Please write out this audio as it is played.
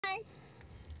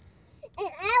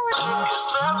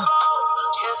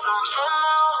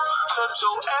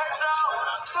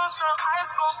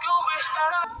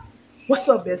What's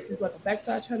up, besties? Welcome back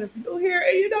to our channel. If you're new here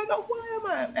and you don't know who I am,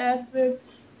 I'm Aspen.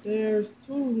 There's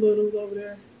two littles over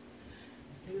there.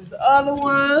 There's the other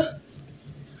one.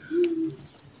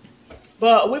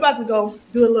 But we're about to go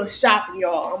do a little shopping,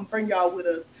 y'all. I'm gonna bring y'all with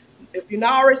us. If you're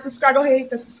not already subscribed, go ahead and hit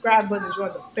that subscribe button and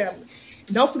join the family.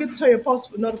 And don't forget to turn your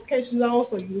post notifications on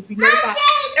so you will be notified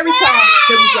every time that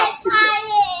we drop a video.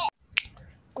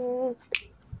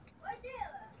 Right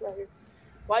here.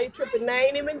 Why you tripping? I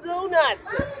ain't even do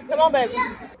nothing. Come on, baby.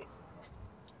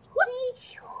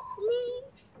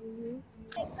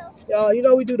 Y'all, you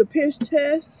know we do the pinch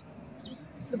test.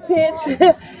 The pinch.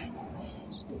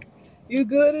 You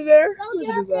good in there? Look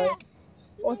at this guy.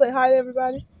 Want to say hi to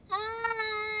everybody?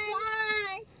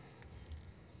 Hi.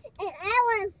 And I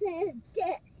want to.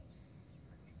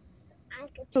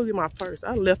 Look at my purse.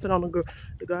 I left it on the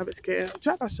garbage can.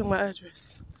 Try to show my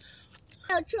address.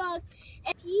 Truck.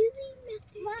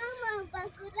 Mama,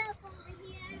 buckle up over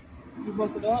here. You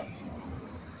buckled up?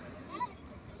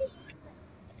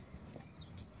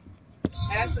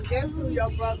 Ask for guess who your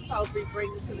brother supposed to be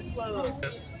bringing to the club.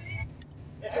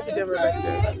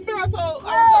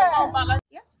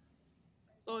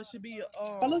 So it should be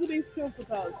look at these pencil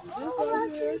pouches. This one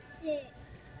here.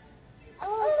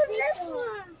 Oh, this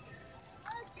one.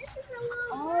 Oh, this is a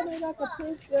long Oh, they got the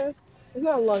princess. It's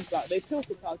not a lunchbox. They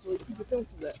pencil pouch where you keep your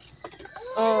pencils at.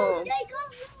 Oh, they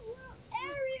got little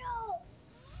Ariel.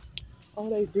 Oh,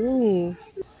 they do.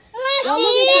 Now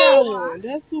look at that one.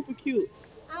 That's super cute.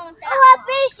 I want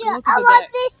Bishop. I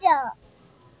want Bishop.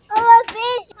 I want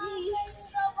Bishop.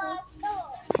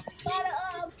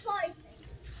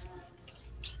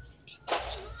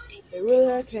 They really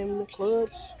have came in the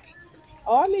clubs.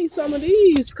 Oh, I need some of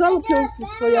these color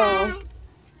pencils for y'all.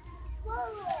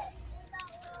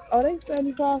 Oh, they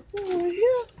 75 cents right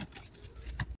here.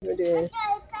 And then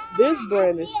this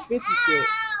brand is 50 cents.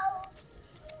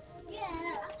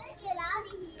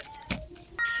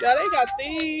 Yeah, they got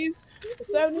these for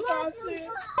 75 cents.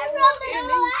 And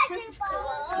these 50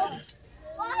 cents.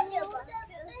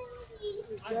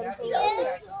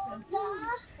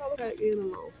 Okay, in a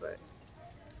long fact.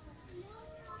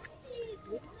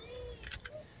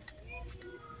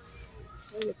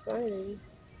 They're the same.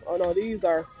 Oh no, these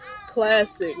are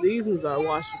classic. These ones are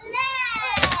washable.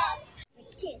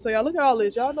 So y'all look at all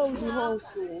this. Y'all know we do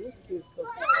homeschool. Look at this stuff.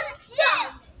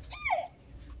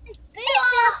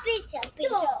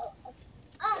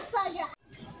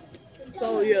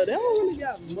 So yeah, they don't really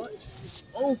got much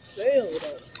on sale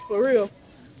though, for real.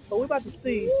 But we about to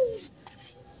see.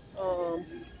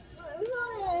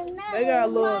 They got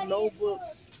little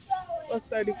notebooks. What's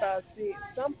 35 cents?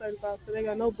 Some 35 cents. They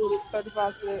got notebooks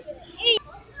 35 cents.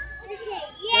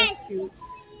 That's cute.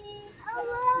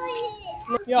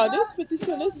 Y'all, this 50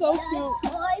 cents is so cute.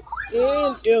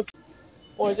 And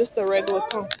or just a regular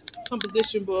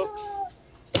composition book.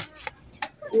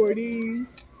 Or these.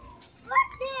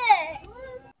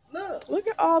 Look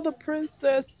at all the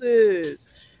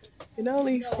princesses. And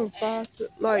only from 5 to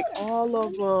like all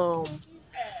of them.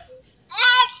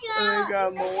 And they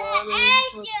got Moana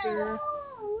up there.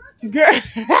 Girl,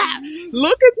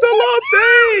 look at the little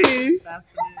thing.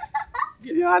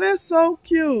 Y'all, that's so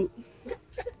cute.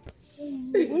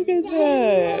 Look at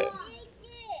that.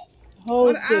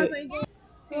 Whole set.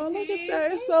 Oh, look at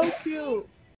that. It's so cute.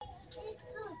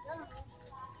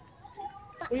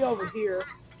 We over here.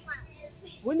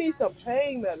 We need some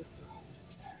pain medicine.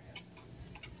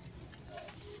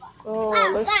 Oh,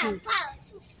 let's see.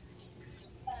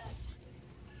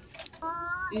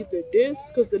 Either this,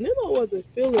 because the Nemo wasn't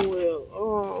feeling well.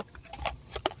 Oh.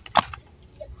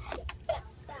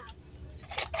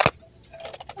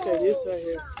 Okay, this right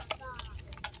here.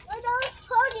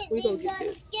 We gonna get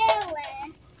this.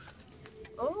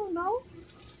 Oh no.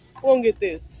 We're gonna get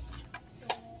this.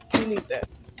 So we need that.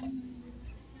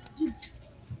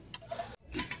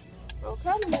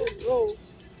 Okay, oh,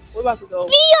 we're about to go.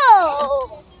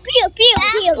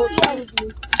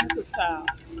 It's a towel.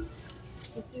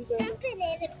 Let's see that.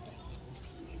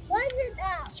 What is it?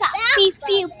 Pew,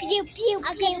 pew, pew, pew,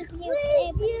 pew,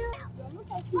 pew.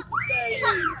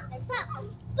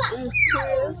 It's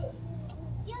clear.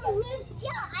 I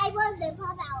want to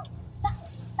pop out.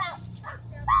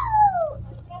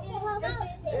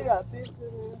 They got this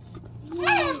in there.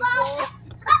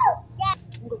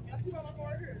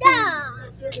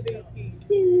 Look at these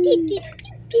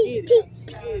keys.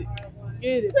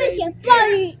 Get it,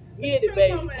 baby. Get it,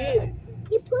 baby. Get it.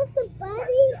 You put the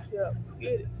body? Yeah,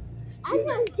 get it. I'm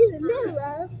not doing that,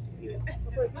 love. Come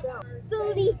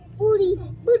Booty, booty,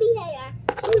 booty hair.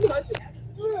 Booty.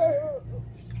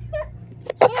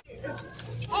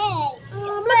 Hey,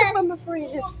 I'm looking for my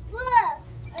friend.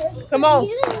 Come on.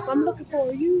 I'm looking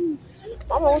for you.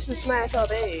 Mama wants to smash her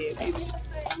bed.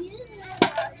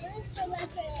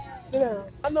 Sit down.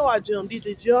 I know I jumped. Did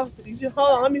you jump? Did you jump? Hold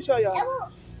on. Let me show y'all.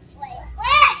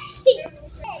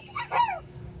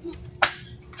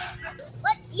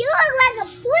 What? You look like a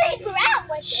playground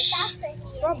with this.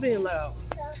 Stop being loud.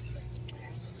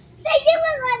 You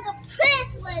look like a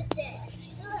prince with this.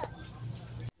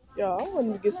 Y'all, I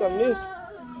wanted to get some of this.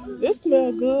 This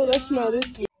smells good. Let's smell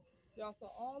this one. Y'all, so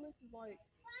all this is like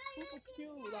super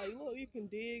cute. Like, look, you can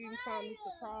dig and find the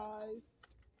surprise.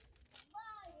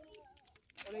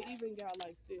 And they even got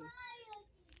like this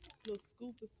little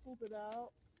scoop to scoop it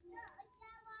out.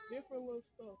 Different little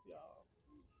stuff, y'all.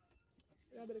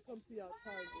 Y'all better come see y'all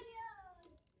Target.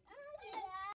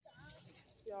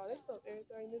 Y'all, this stuff,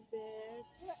 everything in this bag.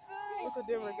 What's a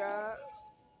different guy?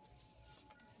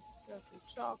 Got some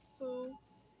chalk too.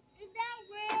 Is that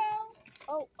real?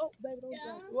 Oh, baby, don't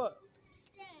drop it. What?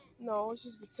 No, it's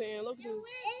just pretend. Look at this. And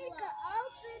you can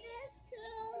open this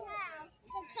too.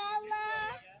 The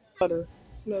color. Butter.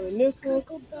 Smelling this one.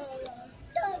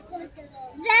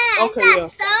 Okay, yeah.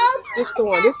 This the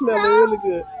one. This smells really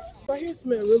good. Right here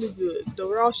smell really good. The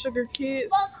raw sugar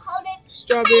kids.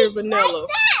 Strawberry vanilla.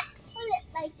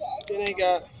 Then they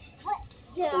got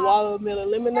the watermelon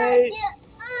lemonade.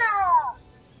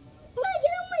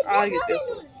 I'll get this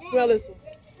one. Smell this one.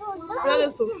 Smell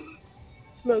this one.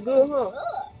 Smell good, huh?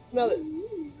 Smell it.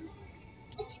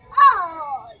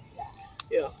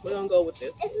 Yeah, we're gonna go with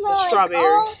this. The strawberry.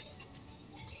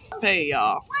 Hey,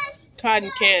 y'all.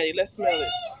 Cotton candy. Let's smell it.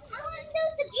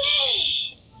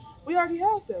 Shh. We already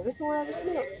have them. That's the one I just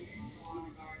smelled.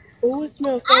 Oh, it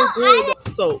smells so good.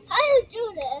 So, how do you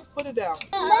do this? put it down.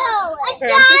 No. Okay,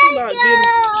 I'm thinking about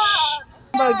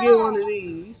getting one of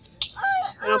these.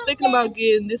 And I'm thinking about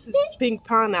getting, this is pink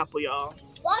pineapple, y'all.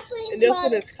 And this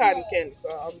one is cotton candy, so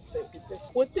I'm thinking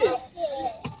with this.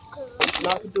 And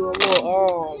I can do a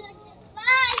little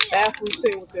bath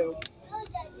routine with them.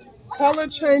 Color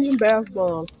changing bath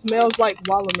bombs. Smells like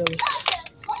watermelon.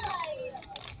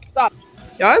 Stop.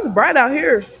 Y'all, it's bright out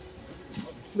here.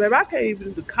 Baby, I can't even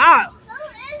do the cop.